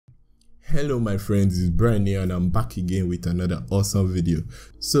Hello my friends, it's Brian here and I'm back again with another awesome video.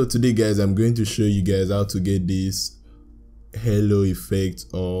 So today guys, I'm going to show you guys how to get this halo effect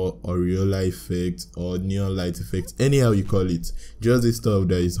or aureola effect or neon light effect, anyhow you call it, just the stuff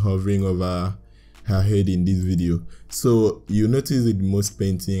that is hovering over her head in this video. So you notice it most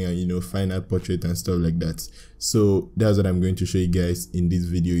painting and fine art portrait and stuff like that. So that's what I'm going to show you guys in this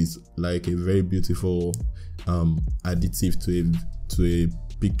video. Is like a very beautiful additive to a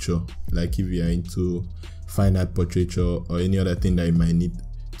picture, like if you are into fine art portraiture or any other thing that you might need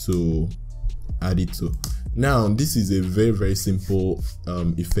to add it to. Now this is a very simple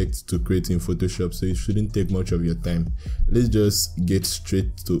effect to create in Photoshop, so it shouldn't take much of your time. Let's just get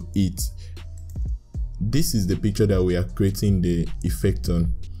straight to it. This is the picture that we are creating the effect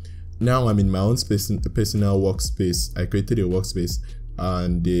on. Now I'm in my own personal workspace. I created a workspace,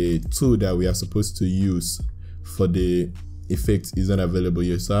 and the tool that we are supposed to use for the effect is not available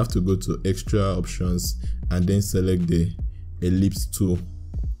here, so I have to go to extra options and then select the ellipse tool.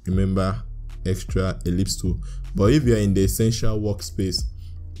 Remember, extra ellipse tool. But if you are in the essential workspace,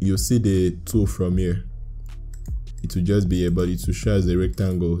 you'll see the tool from here. It will just be here, but it will show as a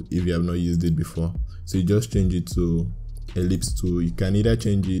rectangle if you have not used it before. So you just change it to ellipse tool. You can either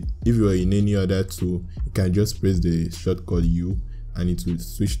change it, if you are in any other tool, you can just press the shortcut U and it will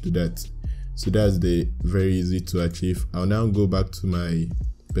switch to that. So that's the very easy to achieve. I'll now go back to my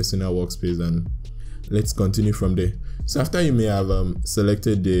personal workspace and let's continue from there. So after you may have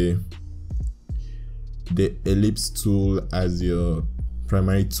selected the ellipse tool as your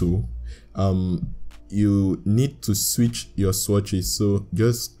primary tool, you need to switch your swatches. So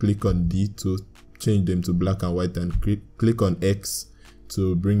just click on D to change them to black and white, and click on X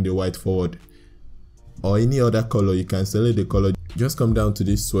to bring the white forward, or any other color. You can select the color. Just come down to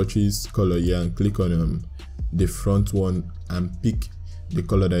this swatches color here and click on the front one and pick the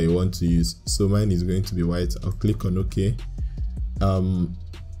color that you want to use. So mine is going to be white. I'll click on OK.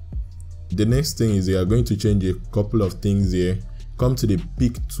 The next thing is you are going to change a couple of things here. Come to the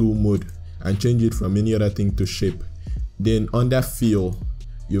pick tool mode and change it from any other thing to shape. Then under fill,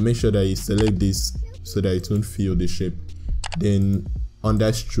 you make sure that you select this so that it won't fill the shape. Then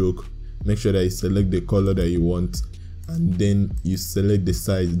under stroke, make sure that you select the color that you want, and then you select the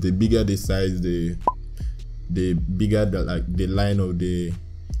size. The bigger the size, the bigger the line of the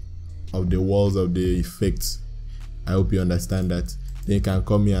walls of the effects. I hope you understand that. Then you can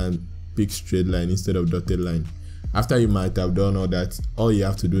come here and pick straight line instead of dotted line. After you might have done all that, all you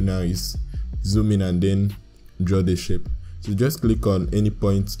have to do now is zoom in and then draw the shape. So just click on any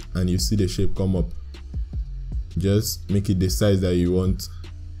point and you see the shape come up. Just make it the size that you want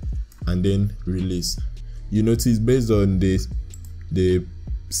and then release. You notice based on the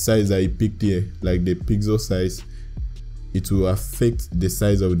size that you picked here, like the pixel size, it will affect the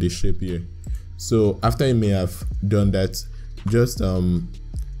size of the shape here. So after you may have done that, just come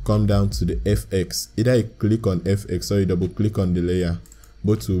down to the FX. Either you click on FX or you double click on the layer.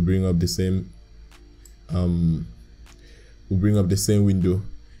 Both will bring up the same window.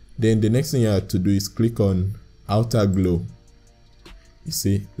 Then the next thing you have to do is click on outer glow. You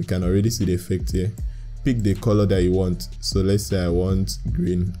see, we can already see the effect here. Pick the color that you want. So let's say I want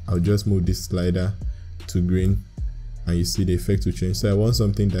green. I'll just move this slider to green and you see the effect will change. So I want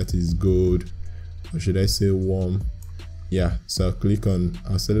something that is gold, or should I say warm? Yeah, so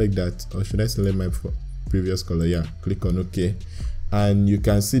I'll select that, or should I select my previous color? Yeah, click on OK, and you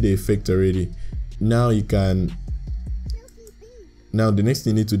can see the effect already. Now the next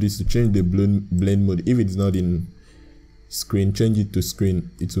thing you need to do is to change the blend mode. If it's not in screen, change it to screen.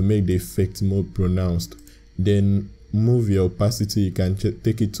 It will make the effect more pronounced. Then move your opacity. You can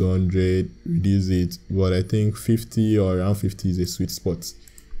take it to 100, reduce it, but I think 50 or around 50 is a sweet spot.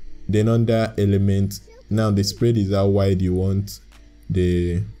 Then under element, now the spread is how wide you want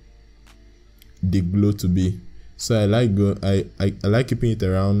the glow to be. So I like keeping it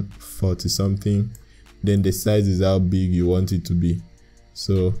around 40 something. Then the size is how big you want it to be.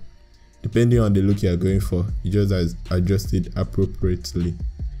 So depending on the look you are going for, you just adjust it appropriately.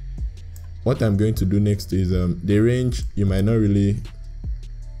 What I'm going to do next is the range. You might not really,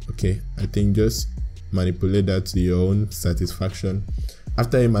 okay, I think just manipulate that to your own satisfaction.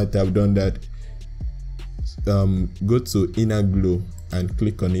 After you might have done that, go to inner glow and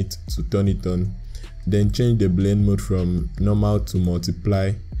click on it to turn it on. Then change the blend mode from normal to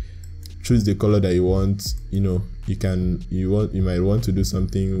multiply. Choose the color that you want. You might want to do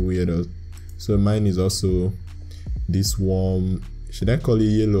something weird. So mine is also this warm, should I call it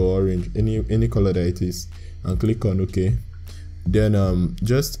yellow or orange, any color that it is, and click on OK. Then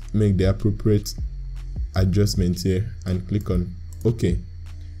just make the appropriate adjustment here and click on OK.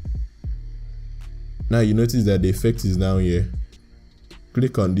 Now you notice that the effect is now here.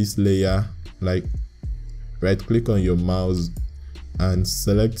 Click on this layer, like right click on your mouse and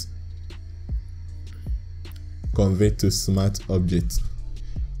select convert to smart object.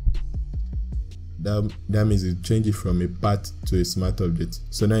 That means it changes from a part to a smart object.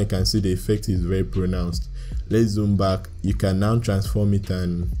 So now you can see the effect is very pronounced. Let's zoom back. You can now transform it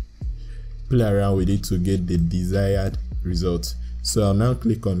and play around with it to get the desired result. So I'll now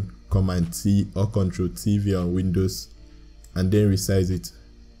click on Command T or Control TV on Windows and then resize it.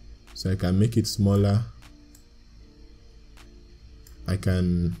 So I can make it smaller. I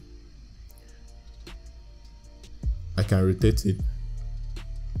can rotate it,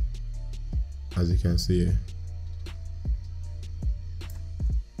 as you can see here.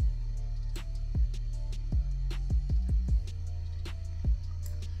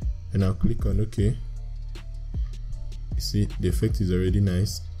 And I'll click on OK. You see the effect is already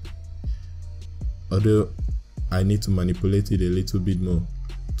nice, although I need to manipulate it a little bit more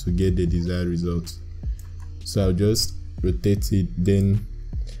to get the desired result. So I'll just rotate it, then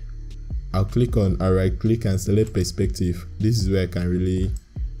I'll right click and select perspective. This is where I can really,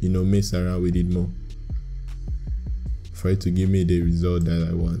 mess around with it more for it to give me the result that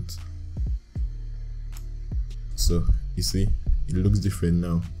I want. So you see it looks different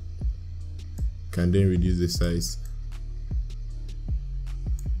now. Can then reduce the size.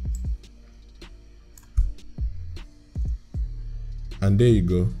 And there you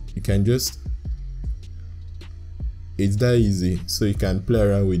go. You can just, it's that easy. So you can play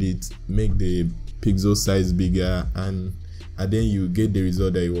around with it, make the pixel size bigger, and then you get the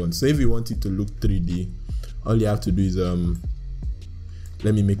result that you want. So if you want it to look 3D, all you have to do is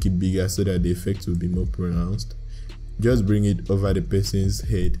let me make it bigger so that the effect will be more pronounced. Just bring it over the person's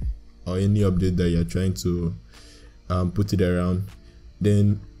head or any object that you're trying to put it around.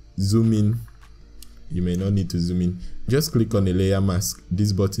 Then zoom in. You may not need to zoom in. Just click on the layer mask,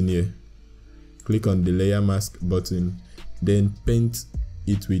 this button here. Click on the layer mask button, then paint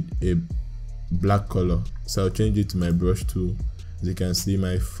it with a black color. So I'll change it to my brush tool. As you can see,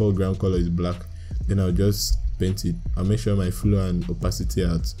 my foreground color is black. Then I'll just paint it. I'll make sure my flow and opacity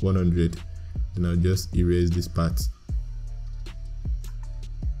are at 100. Then I'll just erase this part.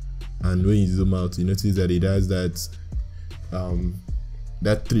 And when you zoom out, you notice that it has that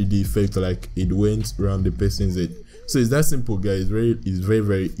that 3D effect, like it went around the person's head. So it's that simple, guys. It's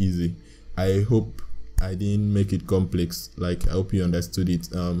very easy. I hope I didn't make it complex. Like, I hope you understood it.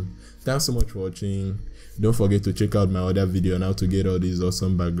 Thanks so much for watching. Don't forget to check out my other video on how to get all these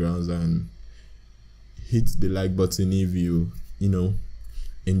awesome backgrounds, and hit the like button if you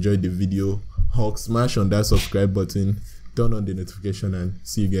enjoyed the video. Smash on that subscribe button, turn on the notification, and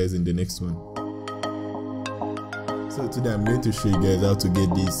see you guys in the next one. So today I'm going to show you guys how to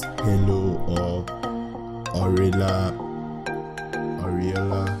get this Hello or Aureola